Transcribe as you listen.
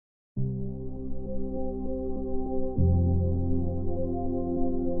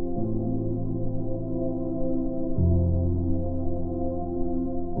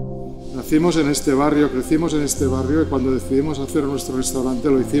Nacimos en este barrio, crecimos en este barrio y cuando decidimos hacer nuestro restaurante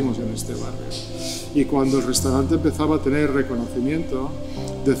lo hicimos en este barrio. Y cuando el restaurante empezaba a tener reconocimiento,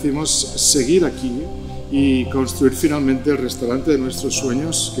 decidimos seguir aquí y construir finalmente el restaurante de nuestros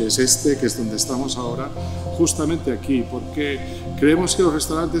sueños, que es este, que es donde estamos ahora, justamente aquí, porque creemos que los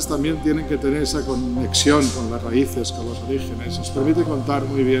restaurantes también tienen que tener esa conexión con las raíces, con los orígenes. Nos permite contar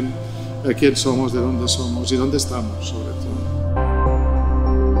muy bien quién somos, de dónde somos y dónde estamos, sobre todo.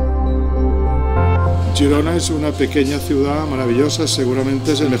 Girona es una pequeña ciudad maravillosa,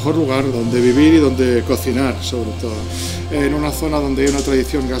 seguramente es el mejor lugar donde vivir y donde cocinar, sobre todo. En una zona donde hay una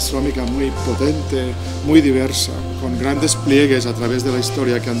tradición gastronómica muy potente, muy diversa, con grandes pliegues a través de la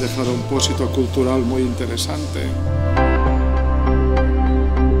historia que han dejado un pósito cultural muy interesante.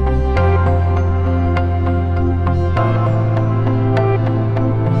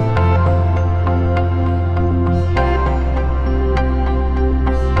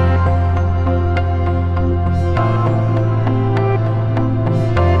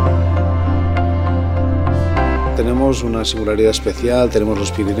 Tenemos una singularidad especial, tenemos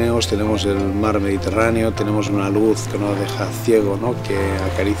los Pirineos, tenemos el mar Mediterráneo, tenemos una luz que nos deja ciego, ¿no? Que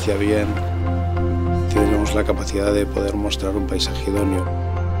acaricia bien. Tenemos la capacidad de poder mostrar un paisaje idóneo.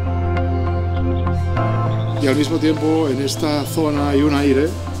 Y al mismo tiempo en esta zona hay un aire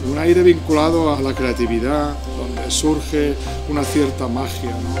vinculado a la creatividad, donde surge una cierta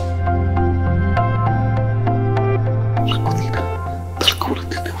magia, ¿no? La cocina, tal como la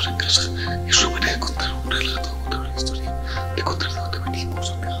entendemos en casa, es una manera de contar un relato, una historia, de contar de dónde venimos,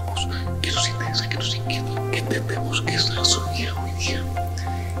 dónde vamos, qué nos interesa, qué nos inquieta, qué entendemos que es la gastronomía hoy día.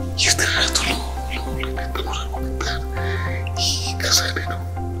 Y este relato lo intentamos argumentar y casa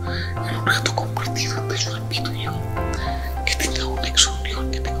en un relato compartido entre Joan y yo, que tenga un nexo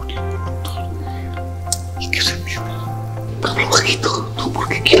unión, que tenga unión con un autor y que se entienda. Hablo bajito, no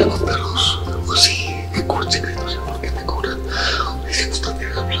porque quiera contaros algo así, de cubrir secretos, sino porque me cobran una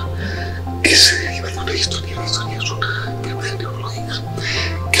circunstancia que habla, que se deriva de una historia. La historia es una enfermedad neurológica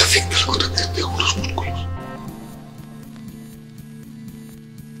que afecta la contracción de algunos músculos.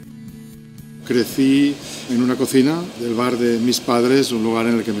 Crecí en una cocina del bar de mis padres, un lugar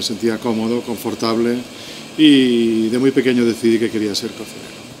en el que me sentía cómodo, confortable, y de muy pequeño decidí que quería ser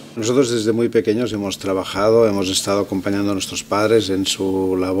cocinero. Nosotros desde muy pequeños hemos trabajado, hemos estado acompañando a nuestros padres en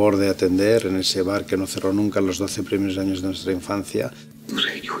su labor de atender en ese bar que no cerró nunca en los 12 primeros años de nuestra infancia.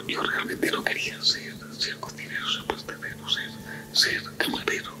 Yo realmente no quería ser cocinero, ser pastelero, ser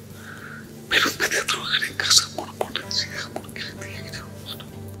camarero, pero empecé a trabajar en casa por necesidad, porque tenía que ser humano.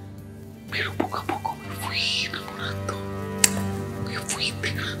 Pero poco a poco me fui enamorando, me fui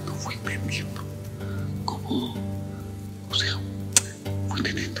integrando, fui entendiendo cómo, o sea, fui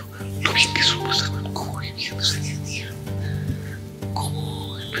entendiendo lo bien que eso pasaba, cómo vivían ese día a día,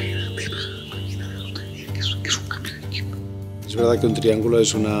 cómo en realidad era la vida de los de día, que es un cambio de chip. Es verdad que un triángulo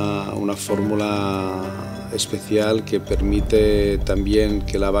es una fórmula especial que permite también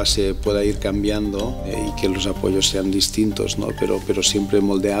que la base pueda ir cambiando y que los apoyos sean distintos, ¿no? pero siempre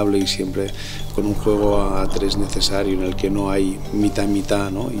moldeable y siempre con un juego a tres necesario en el que no hay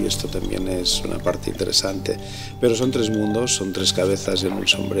mitad-mitad, ¿no? Y esto también es una parte interesante. Pero son tres mundos, son tres cabezas en un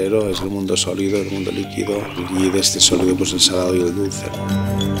sombrero, es el mundo sólido, el mundo líquido y de este sólido pues el salado y el dulce,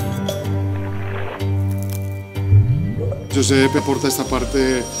 ¿no? Josep aporta esta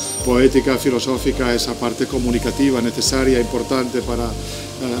parte poética, filosófica, esa parte comunicativa necesaria, importante para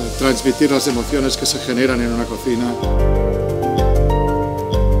transmitir las emociones que se generan en una cocina.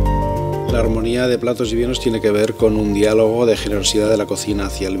 La armonía de platos y vinos tiene que ver con un diálogo de generosidad de la cocina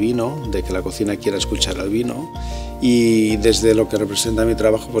hacia el vino, de que la cocina quiera escuchar al vino y desde lo que representa mi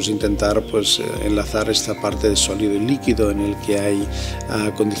trabajo pues intentar pues enlazar esta parte de sólido y líquido en el que hay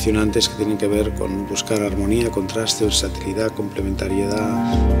condicionantes que tienen que ver con buscar armonía, contraste, versatilidad,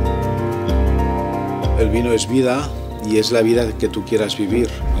 complementariedad. El vino es vida y es la vida que tú quieras vivir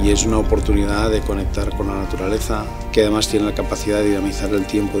y es una oportunidad de conectar con la naturaleza que además tiene la capacidad de dinamizar el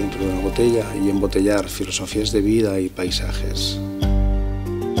tiempo dentro de una botella y embotellar filosofías de vida y paisajes.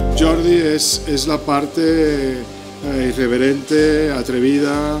 Jordi es la parte irreverente,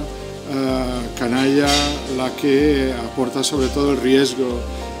 atrevida, canalla, la que aporta sobre todo el riesgo,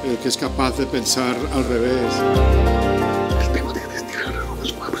 el que es capaz de pensar al revés. El tema de destilar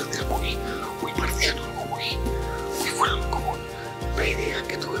aromas puede parecer muy marciano, muy fuera de lo común. La idea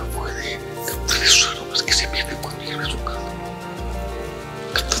que tuve fue de captar esos aromas que se pierden cuando llegas a un caldo.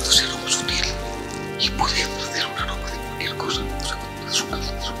 Captando ese aroma sutil y pudiendo hacer un aroma de cualquier cosa. O sea, es un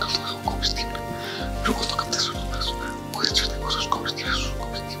caldo de algo comestible. Pero cuando captas aromas, puedes echar de cosas comestibles o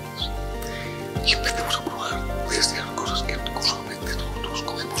comestibles. Y empecemos a probar, desde cosas que usualmente nosotros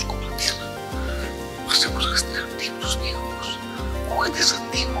comemos como la tierra. juguetes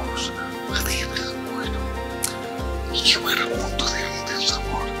antiguos, materiales bueno y llevar al mundo del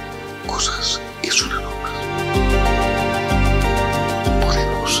sabor cosas que suenan locas.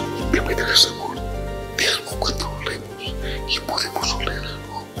 Podemos interpretar el sabor de algo cuando lo olemos y podemos oler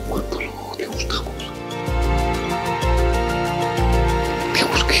algo cuando lo degustamos.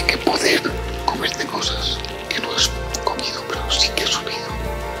 Tenemos que poder comerte cosas que no has comido pero sí que has olido.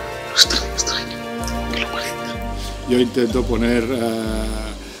 No es tan extraño que lo parezca. Yo intento poner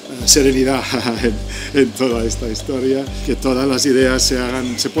serenidad en toda esta historia, que todas las ideas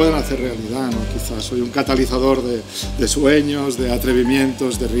se puedan hacer realidad, ¿no? Quizás soy un catalizador de sueños, de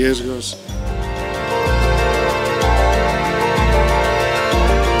atrevimientos, de riesgos.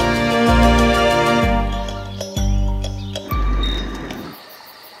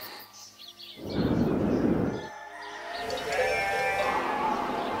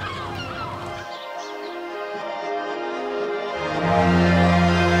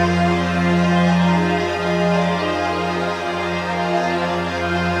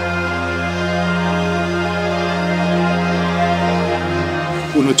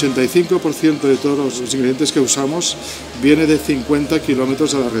 Un 85% de todos los ingredientes que usamos viene de 50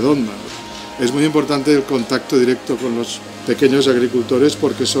 kilómetros a la redonda. Es muy importante el contacto directo con los pequeños agricultores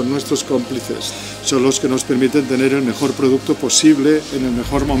porque son nuestros cómplices, son los que nos permiten tener el mejor producto posible en el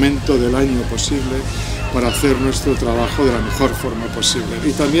mejor momento del año posible para hacer nuestro trabajo de la mejor forma posible.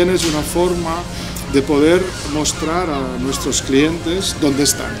 Y también es una forma de poder mostrar a nuestros clientes dónde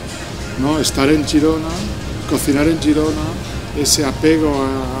están, ¿no? Estar en Girona, cocinar en Girona, ese apego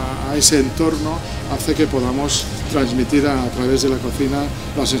a ese entorno hace que podamos transmitir a través de la cocina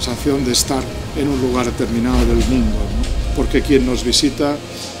la sensación de estar en un lugar determinado del mundo, ¿no? Porque quien nos visita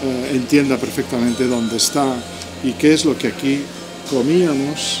entienda perfectamente dónde está y qué es lo que aquí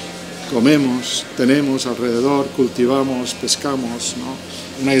comíamos, comemos, tenemos alrededor, cultivamos, pescamos,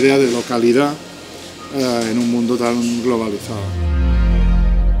 ¿no? Una idea de localidad en un mundo tan globalizado.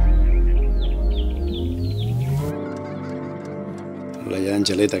 La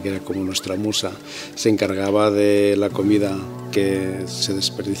Angeleta, que era como nuestra musa, se encargaba de la comida que se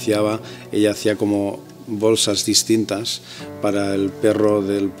desperdiciaba. Ella hacía como bolsas distintas para el perro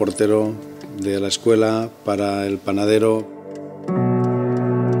del portero de la escuela, para el panadero.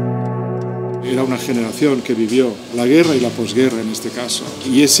 Era una generación que vivió la guerra y la posguerra en este caso.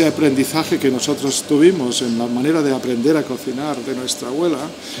 Y ese aprendizaje que nosotros tuvimos en la manera de aprender a cocinar de nuestra abuela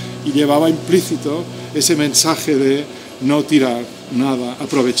y llevaba implícito ese mensaje de no tirar nada,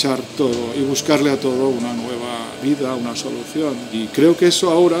 aprovechar todo y buscarle a todo una nueva vida, una solución. Y creo que eso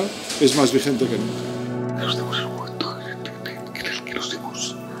ahora es más vigente que nunca. Nos demos el momento en el que nos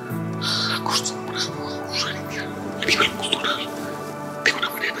hemos acostumbrado a usar a nivel cultural de una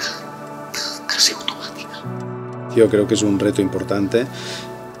manera casi automática. Yo creo que es un reto importante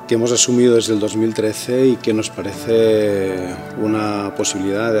que hemos asumido desde el 2013 y que nos parece una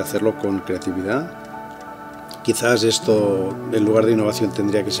posibilidad de hacerlo con creatividad. Quizás esto, en lugar de innovación,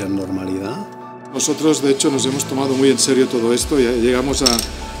 tendría que ser normalidad. Nosotros, de hecho, nos hemos tomado muy en serio todo esto y llegamos a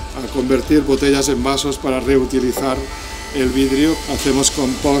convertir botellas en vasos para reutilizar el vidrio. Hacemos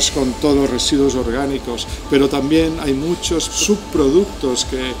compost con todos los residuos orgánicos, pero también hay muchos subproductos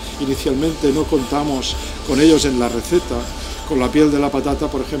que inicialmente no contamos con ellos en la receta. Con la piel de la patata,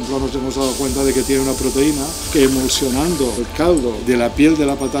 por ejemplo, nos hemos dado cuenta de que tiene una proteína que, emulsionando el caldo de la piel de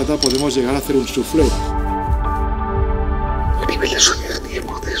la patata, podemos llegar a hacer un soufflé. A nivel de sociedad y de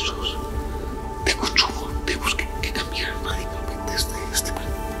procesos de consumo tenemos que cambiar radicalmente este plan.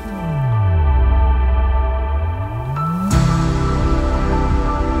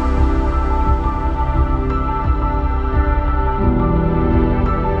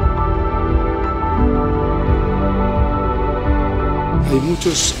 Hay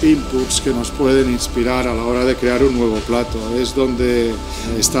muchos inputs que nos pueden inspirar a la hora de crear un nuevo plato. Es donde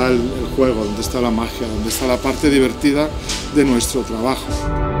está el juego, donde está la magia, donde está la parte divertida de nuestro trabajo.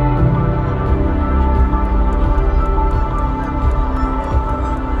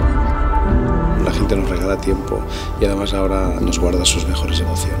 La gente nos regala tiempo y además ahora nos guarda sus mejores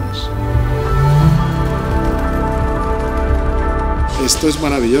emociones. Esto es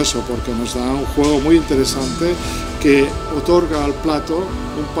maravilloso porque nos da un juego muy interesante que otorga al plato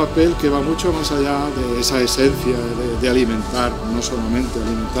un papel que va mucho más allá de esa esencia de alimentar. No solamente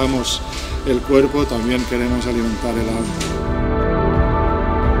alimentamos el cuerpo, también queremos alimentar el alma.